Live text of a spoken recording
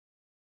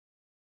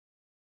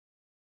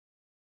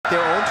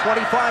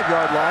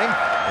25-yard line.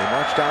 They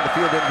march down the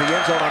field into the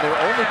end zone on their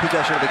only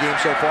possession of the game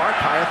so far.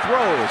 Kaya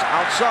throws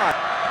outside.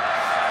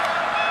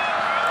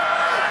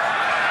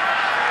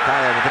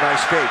 Kaya with a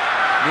nice fake.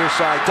 Near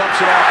side, dumps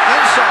it off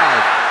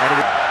inside.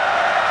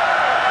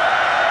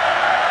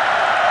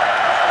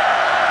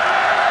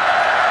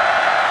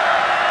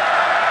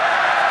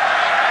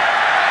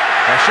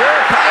 And sure,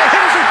 Kaya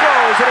hits as he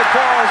throws, and it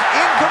falls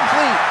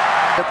incomplete.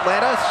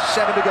 Atlanta,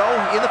 7 to go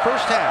in the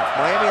first half.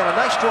 Miami on a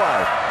nice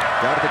drive.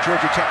 Down at the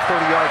Georgia Tech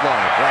 30-yard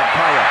line. Brad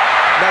Kaya,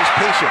 nice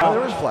patient. Oh,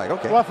 there is a flag,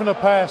 okay. Roughing the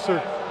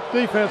passer,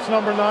 defense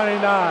number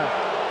 99.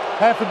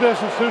 Half a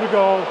distance, 2 to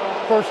go,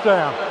 first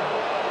down.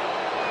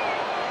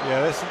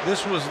 Yeah,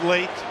 this was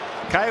late.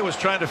 Kaya was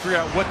trying to figure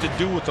out what to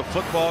do with the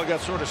football.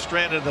 Got sort of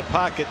stranded in the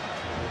pocket.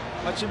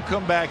 Watch him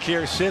come back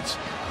here, sits,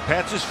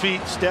 pats his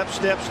feet, step,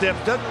 step, step.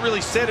 Doesn't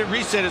really set and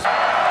reset his.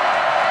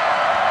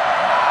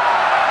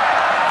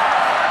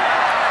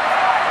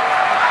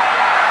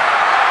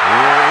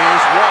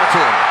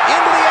 Walton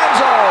into the end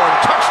zone.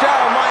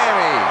 Touchdown,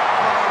 Miami.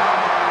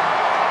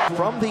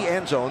 From the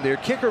end zone, their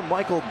kicker,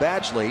 Michael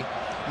Badgley,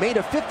 made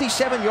a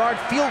 57-yard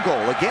field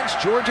goal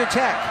against Georgia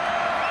Tech.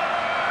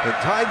 It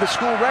tied the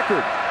school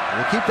record.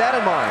 We'll keep that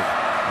in mind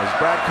as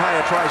Brad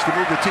Kaya tries to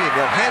move the team.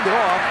 They'll hand it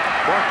off.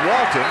 Mark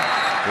Walton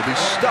will be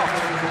stuffed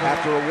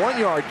after a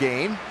 1-yard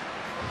gain.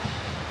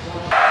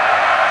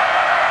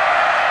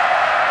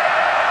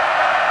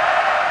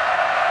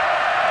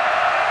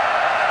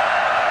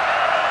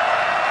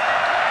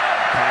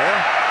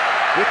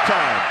 With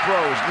time,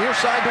 throws near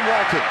side to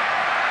Walton.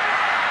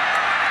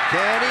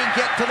 Can he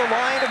get to the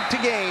line to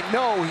gain?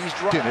 No, he's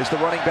dropped. Is the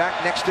running back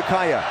next to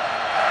Kaya.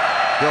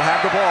 He'll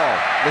have the ball.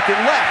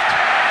 Looking left.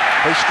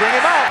 They string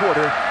him out.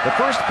 The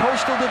first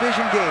Postal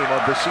Division game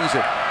of the season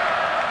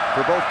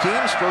for both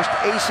teams. First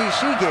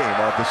ACC game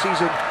of the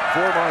season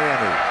for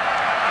Miami.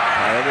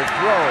 Kaya will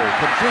throw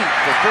complete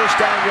for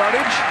first down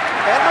yardage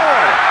and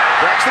more.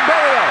 Braxton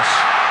Berrios.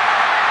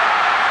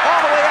 All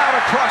the way out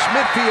across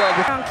midfield.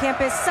 On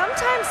campus,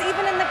 sometimes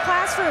even in the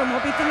classroom,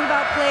 he'll be thinking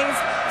about plays.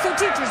 So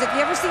teachers, if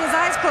you ever see his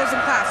eyes closed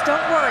in class, don't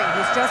worry.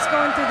 He's just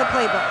going through the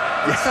playbook.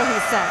 So he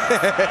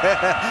said.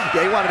 Yeah,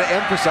 he wanted to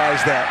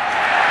emphasize that.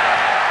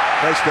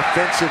 Nice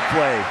defensive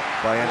play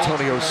by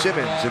Antonio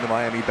Simmons in the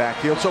Miami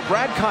backfield. So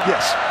Brad Kaya.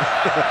 Yes.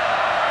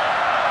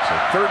 So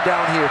third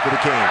down here for the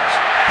Canes.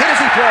 Hit as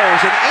he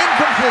throws and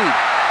incomplete.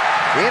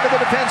 Into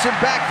the defensive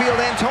backfield,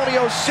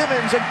 Antonio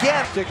Simmons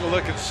again. Take a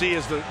look and see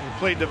as the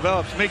play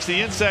develops. Makes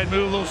the inside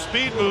move, a little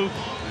speed move.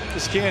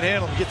 Just can't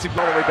handle him. Gets him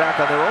all the way back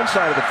on their own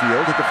side of the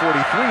field at the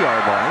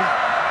 43-yard line.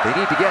 They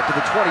need to get to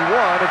the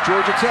 21 of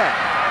Georgia Tech.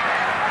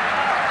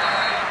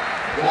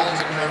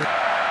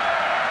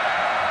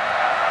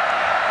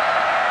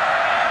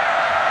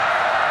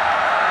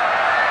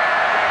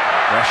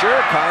 Pressure,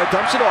 Kaya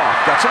dumps it off.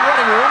 Got some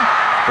running room.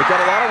 They've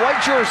got a lot of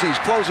white jerseys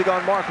closing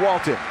on Mark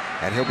Walton.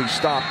 And he'll be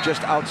stopped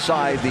just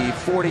outside the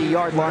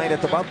 40-yard line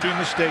at the bump. 2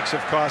 mistakes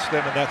have cost them,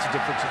 and that's the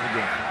difference in the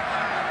game.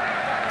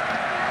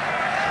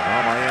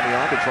 Now Miami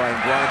on to try and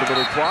grind the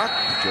middle clock.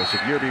 Joseph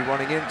Yearby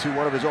running into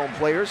one of his own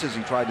players as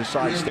he tried to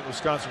sidestep.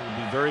 Wisconsin will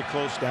be very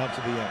close down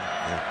to the end.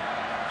 Yeah.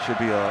 Should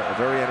be a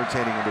very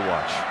entertaining one to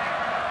watch.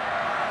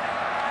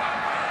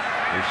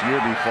 There's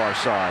Yearby far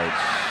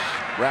sides.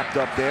 Wrapped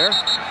up there.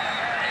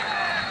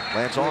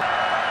 Lance off.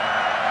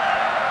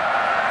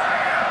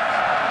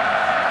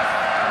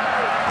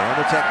 And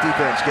the Tech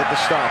defense get the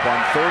stop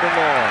on 3rd and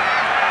long.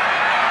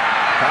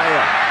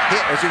 Kaya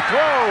hit as he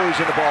throws,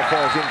 and the ball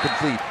falls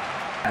incomplete.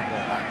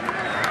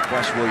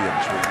 Wes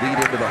Williams will lead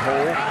into the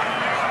hole.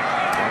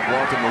 Mark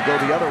Walton will go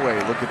the other way,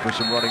 looking for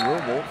some running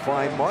room. Won't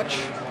find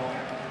much.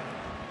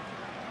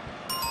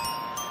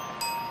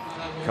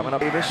 Coming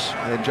up, Davis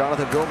and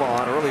Jonathan Vilma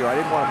on earlier. I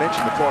didn't want to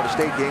mention the Florida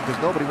State game because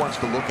nobody wants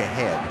to look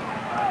ahead.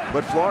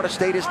 But Florida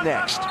State is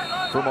next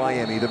for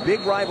Miami. The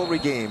big rivalry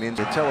game in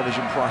the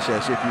television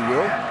process, if you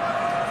will.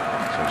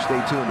 So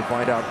stay tuned to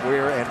find out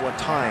where and what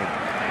time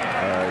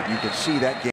you can see that game.